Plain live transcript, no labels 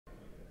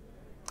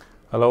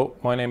Hello,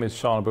 my name is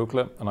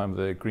Seán and I'm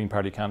the Green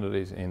Party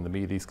candidate in the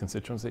Meath East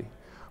constituency.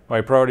 My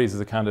priorities as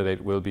a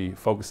candidate will be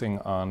focusing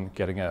on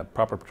getting a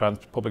proper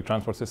public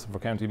transport system for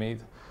County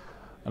Meath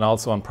and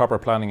also on proper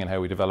planning and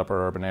how we develop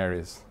our urban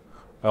areas.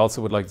 I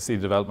also would like to see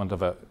the development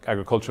of an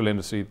agricultural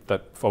industry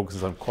that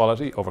focuses on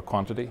quality over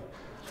quantity,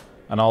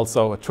 and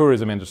also a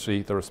tourism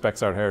industry that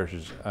respects our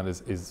heritage and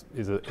is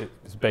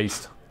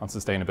based on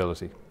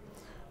sustainability.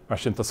 Mar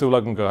sin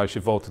tásúlagan go raibh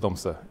sé vóta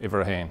domsa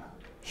ivar a hain.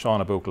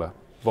 Seán Buachalla,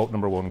 vote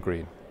number 1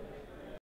 Green.